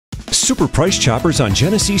Super Price Choppers on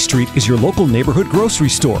Genesee Street is your local neighborhood grocery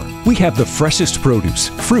store. We have the freshest produce,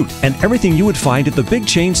 fruit, and everything you would find at the big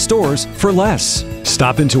chain stores for less.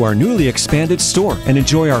 Stop into our newly expanded store and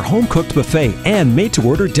enjoy our home-cooked buffet and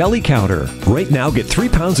made-to-order deli counter. Right now, get 3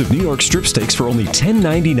 pounds of New York strip steaks for only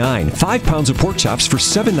 $10.99, 5 pounds of pork chops for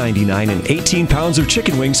 $7.99, and 18 pounds of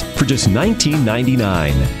chicken wings for just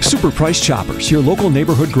 $19.99. Super Price Choppers, your local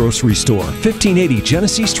neighborhood grocery store, 1580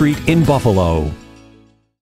 Genesee Street in Buffalo.